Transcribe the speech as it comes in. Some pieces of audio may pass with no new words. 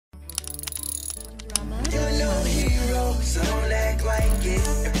So don't act like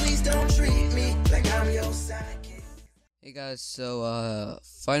it, and please don't treat me like I'm your sidekick. Hey guys, so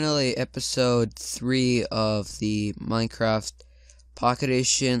finally episode 3 of the Minecraft Pocket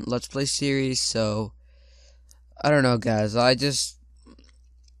Edition Let's Play series. So I don't know guys, I don't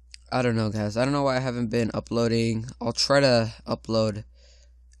know why I haven't been uploading. I'll try to upload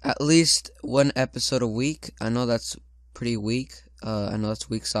at least one episode a week. I know that's pretty weak. I know that's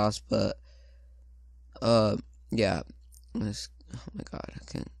weak sauce, but yeah. Oh my god, I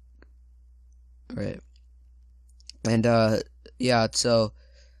can't. Alright. And yeah, so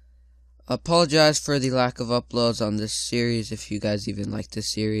apologize for the lack of uploads on this series. If you guys even like this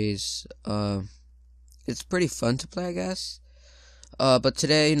series, it's pretty fun to play, I guess. But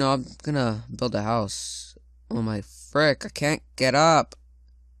today, you know, I'm gonna build a house. Oh my frick, I can't get up.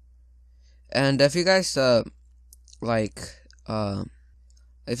 And if you guys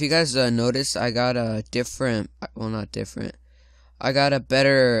notice, I got a different, well, not different, I got a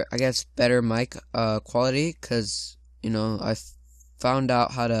better, I guess, better mic quality, because, you know, I found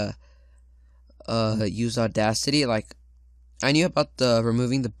out how to use Audacity. Like, I knew about the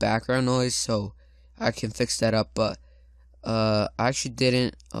removing the background noise, so I can fix that up, but I actually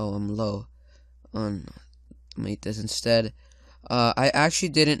didn't. Oh, I'm low on, make this instead. I actually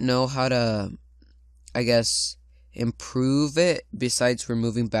didn't know how to, I guess, improve it besides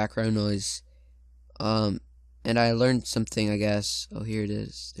removing background noise. And I learned something, I guess. Oh, here it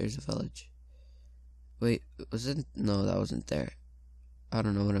is. There's a village. Wait, was it? No, that wasn't there. I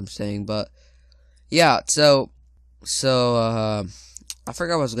don't know what I'm saying, but yeah. So I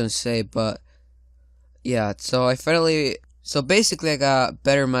forgot what I was gonna say, but yeah. So basically, I got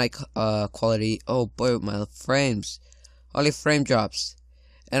better mic quality. Oh boy, my frames, all the frame drops.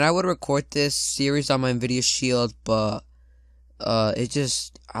 And I would record this series on my Nvidia Shield, but it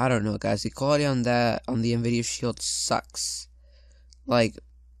just, I don't know guys, the quality on the Nvidia Shield sucks. Like,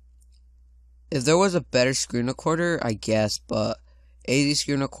 if there was a better screen recorder, I guess, but AZ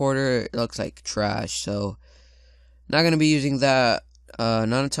screen recorder, it looks like trash, so not gonna be using that,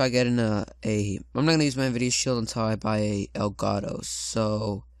 not until I get in I'm not gonna use my Nvidia Shield until I buy a Elgato.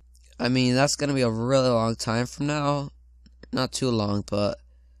 So, I mean, that's gonna be a really long time from now. Not too long, but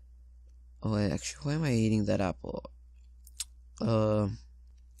oh wait, actually, why am I eating that apple?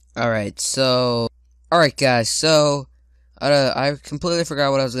 Alright, guys, so, I completely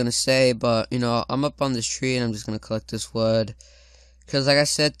forgot what I was gonna say, but, you know, I'm up on this tree, and I'm just gonna collect this wood, because, like I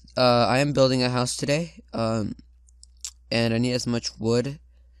said, I am building a house today, and I need as much wood,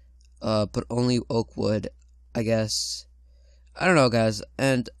 but only oak wood, I guess. I don't know, guys,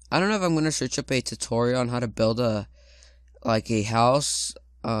 and I don't know if I'm gonna search up a tutorial on how to build a house,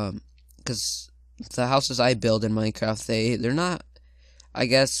 because the houses I build in Minecraft, they're not, I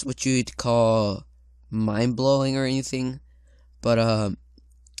guess, what you'd call mind-blowing or anything, but I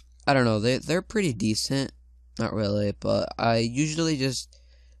don't know, they're pretty decent. Not really, but I usually just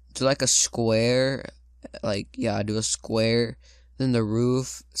do like a square, like, yeah, I do a square, then the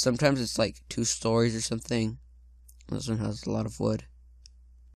roof, sometimes it's like 2 stories or something. This one has a lot of wood,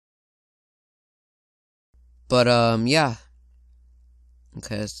 but yeah.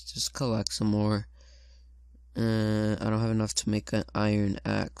 Okay, let's just collect some more. I don't have enough to make an iron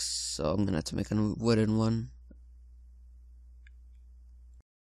axe, so I'm gonna have to make a wooden one.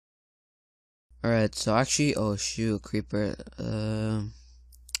 Alright, so actually, oh shoot, creeper. Oh,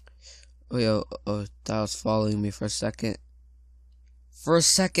 that was following me for a second. For a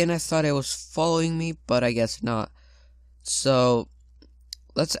second, I thought it was following me, but I guess not. So,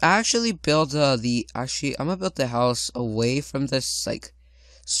 let's actually build I'm gonna build the house away from this, like,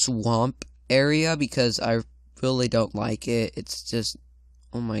 swamp area, because I really don't like it. It's just,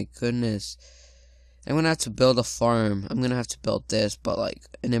 oh my goodness. I'm gonna have to build a farm. I'm gonna have to build this, but like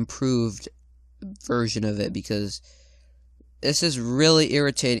an improved version of it, because this is really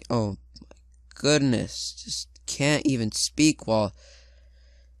irritating. Oh my goodness, just can't even speak while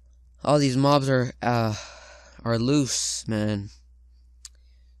all these mobs are loose, man.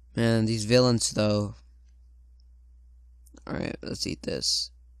 Man, these villains though. Alright, let's eat this.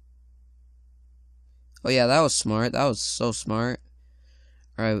 Oh yeah, that was smart. That was so smart.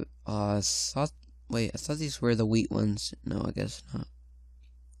 Alright, I thought these were the wheat ones. No, I guess not.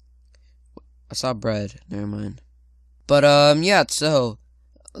 I saw bread. Never mind. But, yeah, so,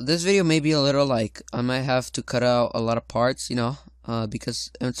 this video may be a little, like, I might have to cut out a lot of parts, you know,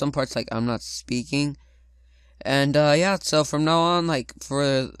 because in some parts, like, I'm not speaking. And, yeah, so from now on, like,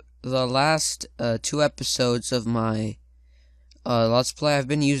 for the last, 2 episodes of my, Let's Play, I've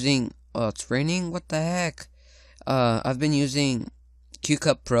been using, oh, it's raining? What the heck? I've been using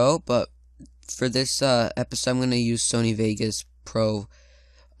QCut Pro, but for this episode, I'm gonna use Sony Vegas Pro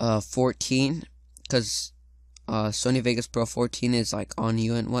 14, because Sony Vegas Pro 14 is like on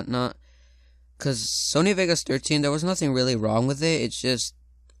you and whatnot. Because Sony Vegas 13, there was nothing really wrong with it. It's just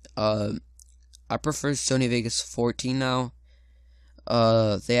I prefer Sony Vegas 14 now.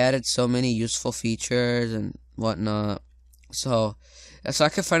 They added so many useful features and whatnot, so I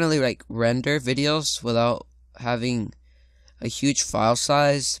could finally like render videos without having a huge file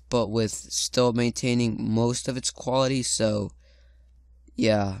size, but with still maintaining most of its quality. So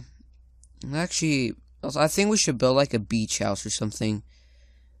yeah, actually, I think we should build like a beach house or something.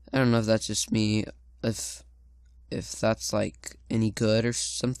 I don't know if that's just me, if that's like any good or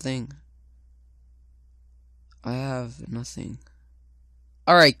something. I have nothing.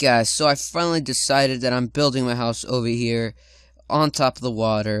 Alright guys, so I finally decided that I'm building my house over here on top of the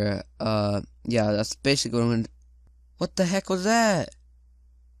water. Yeah, that's basically what I'm gonna... What the heck was that?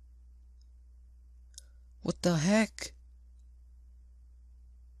 What the heck?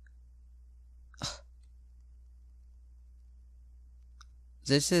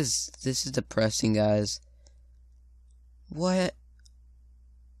 This is depressing, guys. What?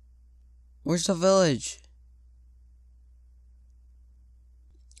 Where's the village?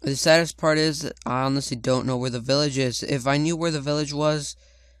 The saddest part is, I honestly don't know where the village is. If I knew where the village was,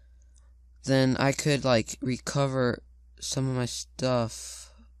 then I could, like, recover some of my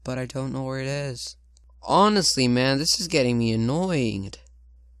stuff. But I don't know where it is. Honestly, man, this is getting me annoyed.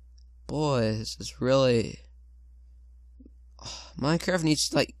 Boy, this is really... Minecraft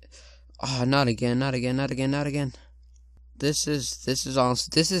needs, like... Oh, not again, not again, not again, not again. This is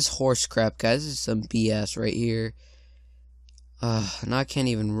honestly... This is horse crap, guys. This is some BS right here. Now I can't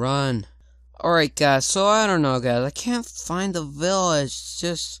even run. Alright, guys, so I don't know, guys. I can't find the village. It's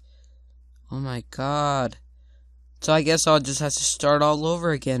just... Oh my god. So I guess I'll just have to start all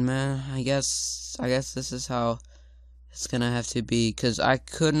over again, man. I guess this is how it's gonna have to be, because I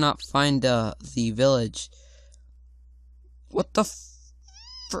could not find the village. What the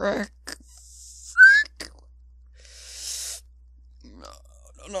frick?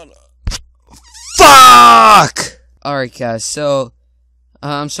 No. Fuck! Alright guys, so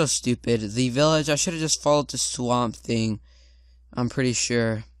I'm so stupid. The village, I should have just followed the swamp thing. I'm pretty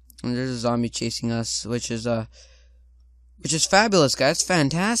sure. And there's a zombie chasing us, which is fabulous, guys.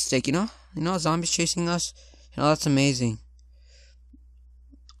 Fantastic, you know, zombies chasing us. You know, that's amazing.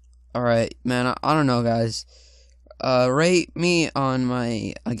 Alright, man, I don't know, guys. Rate me on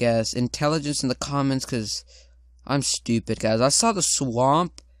my, I guess, intelligence in the comments, because I'm stupid, guys. I saw the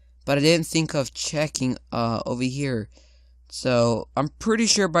swamp, but I didn't think of checking over here. So I'm pretty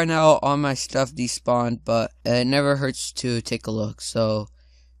sure by now all my stuff despawned, but it never hurts to take a look. So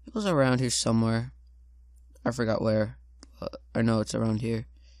it was around here somewhere. I forgot where, but I know it's around here.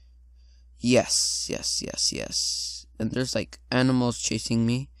 Yes. And there's like animals chasing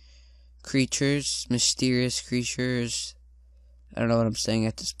me. Creatures, mysterious creatures. I don't know what I'm saying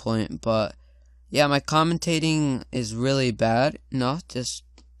at this point, but yeah, my commentating is really bad. No, just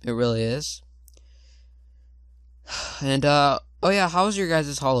it really is. And oh yeah, how was your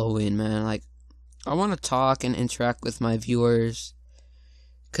guys' Halloween, man? Like, I want to talk and interact with my viewers,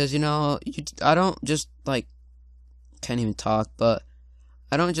 cause you know, I don't just like can't even talk, but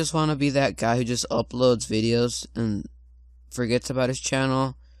I don't just want to be that guy who just uploads videos and forgets about his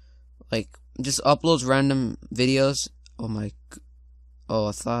channel. Like, just uploads random videos. Oh,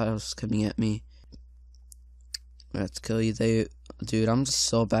 I thought it was coming at me. Let's kill you, dude. I'm just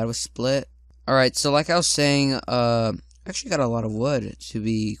so bad with split. Alright, so like I was saying, I actually got a lot of wood, to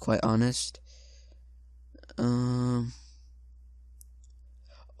be quite honest. Oh,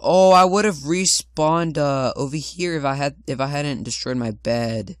 I would have respawned over here if I hadn't destroyed my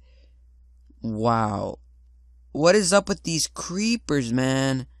bed. Wow. What is up with these creepers,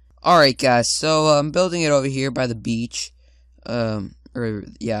 man? Alright guys, so I'm building it over here by the beach. Or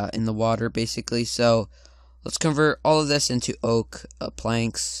yeah, in the water basically. So let's convert all of this into oak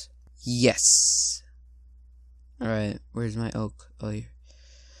planks. Yes. Alright, where's my oak? Oh, here.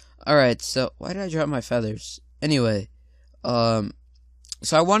 Alright, so why did I drop my feathers? Anyway, so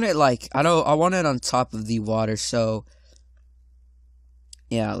I want it like I want it on top of the water, so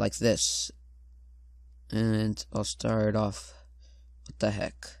yeah, like this. And I'll start off. What the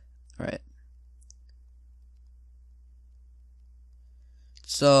heck? Alright.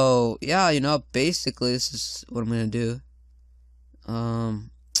 So yeah, you know, basically this is what I'm gonna do.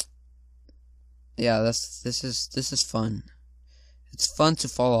 Yeah, this is fun. It's fun to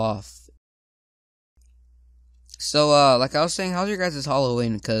fall off. So like I was saying, how's your guys'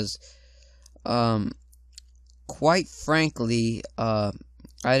 Halloween? Because quite frankly, I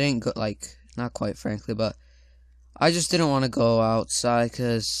didn't go not quite, frankly, but I just didn't want to go outside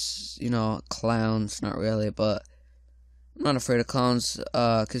because, you know, clowns, not really, but I'm not afraid of clowns,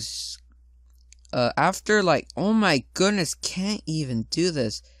 because after, like, oh my goodness, can't even do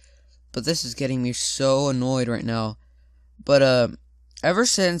this, but this is getting me so annoyed right now. But ever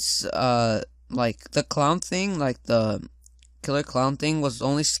since like the clown thing, like the killer clown thing, was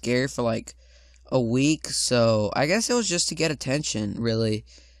only scary for like a week, so I guess it was just to get attention, really,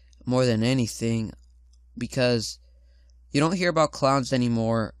 more than anything, because you don't hear about clowns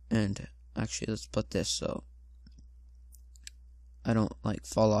anymore. And actually, let's put this so I don't like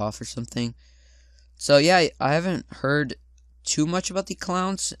fall off or something. So yeah, I haven't heard too much about the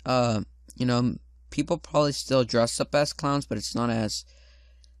clowns. You know, people probably still dress up as clowns, but it's not as,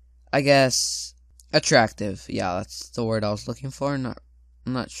 I guess, attractive. Yeah, that's the word I was looking for. I'm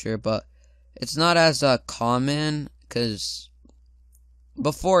not sure, but it's not as common, because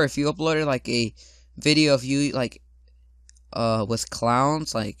before, if you uploaded like a video of you like with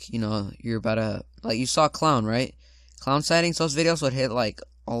clowns, like, you know, you're about to, like, you saw a clown, right? Clown sightings, those videos would hit like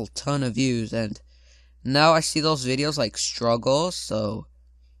a ton of views, and now I see those videos like struggle, so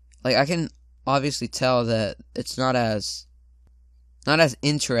like I can obviously tell that it's not as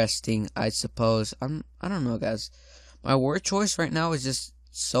interesting, I suppose. I don't know, guys. My word choice right now is just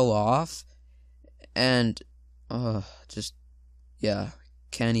so off, and just, yeah,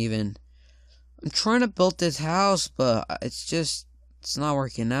 can't even. I'm trying to build this house, but it's not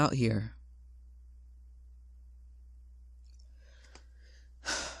working out here.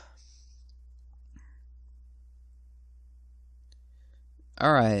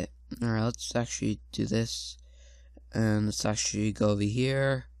 Alright, let's actually do this. And let's actually go over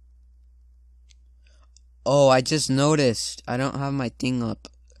here. Oh, I just noticed I don't have my thing up.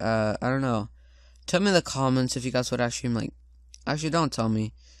 I don't know. Tell me in the comments if you guys would actually, like, actually don't tell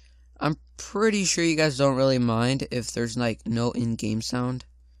me. I'm pretty sure you guys don't really mind if there's like no in-game sound.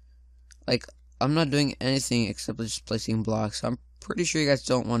 Like, I'm not doing anything except just placing blocks, so I'm pretty sure you guys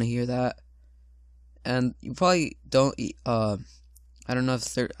don't want to hear that. And you probably don't, I don't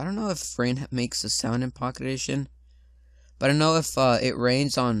know if rain makes a sound in Pocket Edition, but I know if it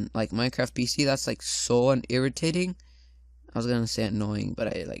rains on like Minecraft PC, that's like so irritating. I was gonna say annoying,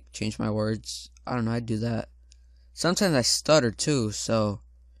 but I like changed my words. I don't know, I do that. Sometimes I stutter too, so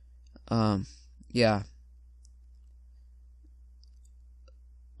yeah.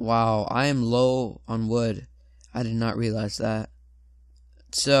 Wow, I am low on wood. I did not realize that.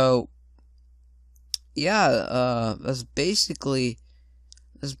 So yeah, that's basically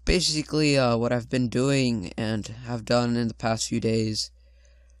what I've been doing and have done in the past few days.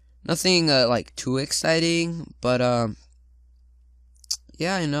 Nothing like too exciting, but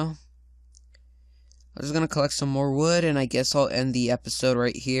yeah, you know, I'm just gonna collect some more wood, and I guess I'll end the episode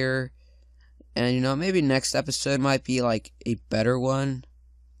right here. And, you know, maybe next episode might be like a better one,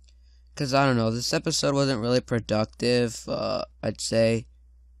 because I don't know, this episode wasn't really productive, I'd say.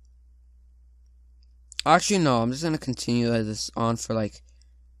 Actually, no, I'm just gonna continue this on for like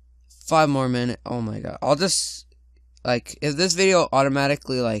 5 more minutes. Oh my god. I'll just, like, if this video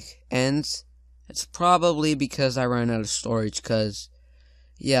automatically like ends, it's probably because I ran out of storage, because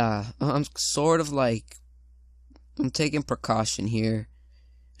yeah, I'm sort of like, I'm taking precaution here.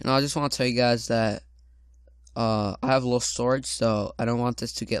 And I just want to tell you guys that I have low storage, so I don't want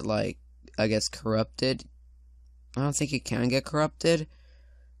this to get, like, I guess, corrupted. I don't think it can get corrupted,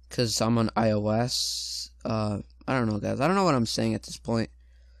 because I'm on iOS. I don't know, guys. I don't know what I'm saying at this point.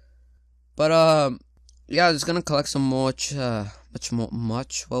 But, yeah, I'm just gonna collect some much.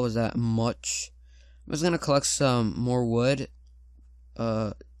 What was that? Much. I'm just gonna collect some more wood.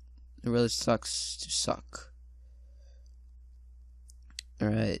 It really sucks to suck.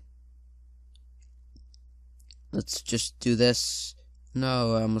 Alright. Let's just do this.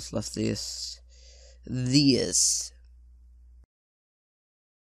 No, I almost left this.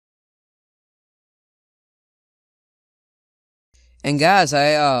 And guys,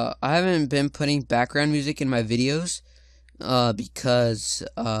 I haven't been putting background music in my videos, because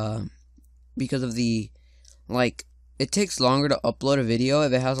of the, like, it takes longer to upload a video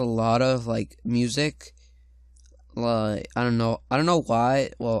if it has a lot of like music. Like, I don't know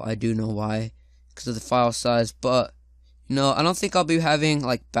why. Well, I do know why, because of the file size. But, you know, I don't think I'll be having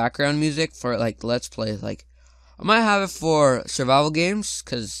like background music for like Let's Plays. Like, I might have it for survival games,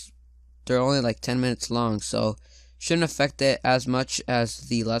 because they're only like 10 minutes long, so shouldn't affect it as much as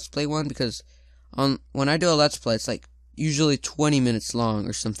the Let's Play one, because when I do a Let's Play, it's like usually 20 minutes long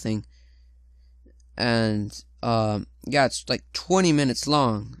or something. And yeah, it's like 20 minutes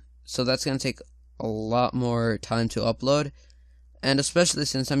long, so that's gonna take a lot more time to upload. and especially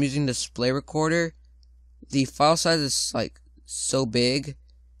since I'm using display recorder, the file size is like so big.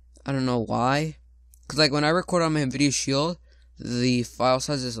 I don't know why. Cause like when I record on my Video Shield, the file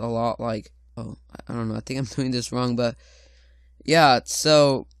size is a lot like, oh, I don't know. I think I'm doing this wrong, but yeah.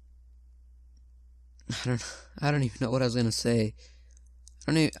 So I don't even know what I was gonna say.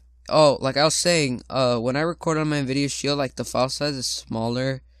 Oh, like I was saying, when I record on my Video Shield, like the file size is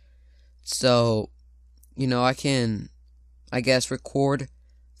smaller, so you know I can, I guess, record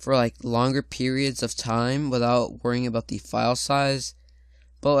for like longer periods of time without worrying about the file size.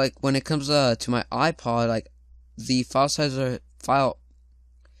 But like when it comes to my iPod, like the file size I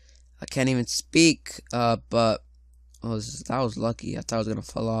can't even speak. But oh, that was lucky. I thought I was gonna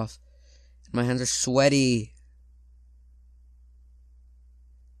fall off. My hands are sweaty.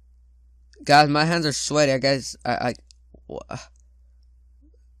 Guys, my hands are sweaty. Oh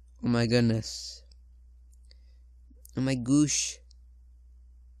my goodness. Oh my goosh.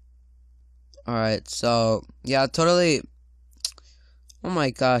 Alright, so yeah, totally. Oh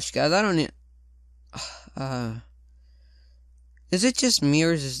my gosh, guys, I don't need. Is it just me,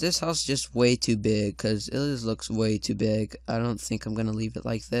 or is this house just way too big? Cause it just looks way too big. I don't think I'm gonna leave it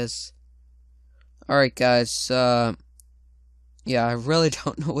like this. Alright, guys. Yeah, I really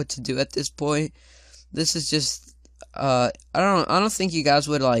don't know what to do at this point. This is just I don't think you guys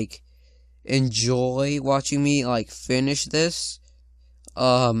would like enjoy watching me like finish this.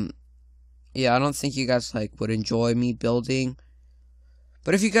 Yeah, I don't think you guys like would enjoy me building.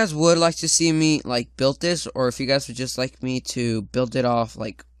 But if you guys would like to see me like build this, or if you guys would just like me to build it off,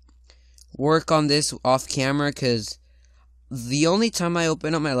 like work on this off camera, cause the only time I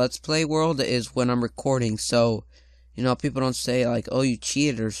open up my Let's Play world is when I'm recording, so you know, people don't say, like, oh, you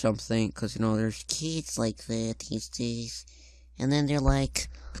cheated or something, because, you know, there's kids like that these days. And then they're like,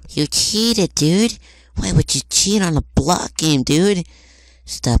 you cheated, dude. Why would you cheat on a block game, dude?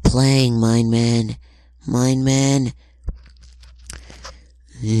 Stop playing, Mine Man. Mine Man.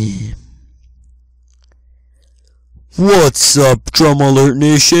 What's up, Drum Alert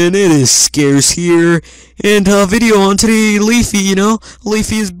Nation? It is Scarce here. And, video on today, Leafy, you know?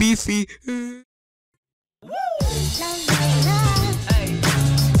 Leafy is beefy.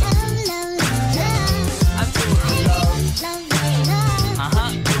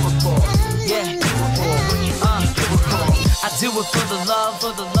 I do it for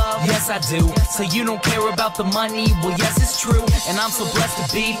the love, yes I do. So you don't care about the money, well yes it's true. And I'm so blessed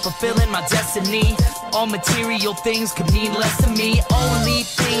to be fulfilling my destiny. All material things could mean less to me. Only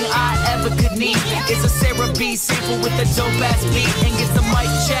thing I ever could need is a Sarah B sample with a dope ass beat. And get the mic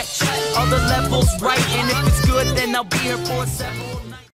check, all the levels right. And if it's good then I'll be here for several.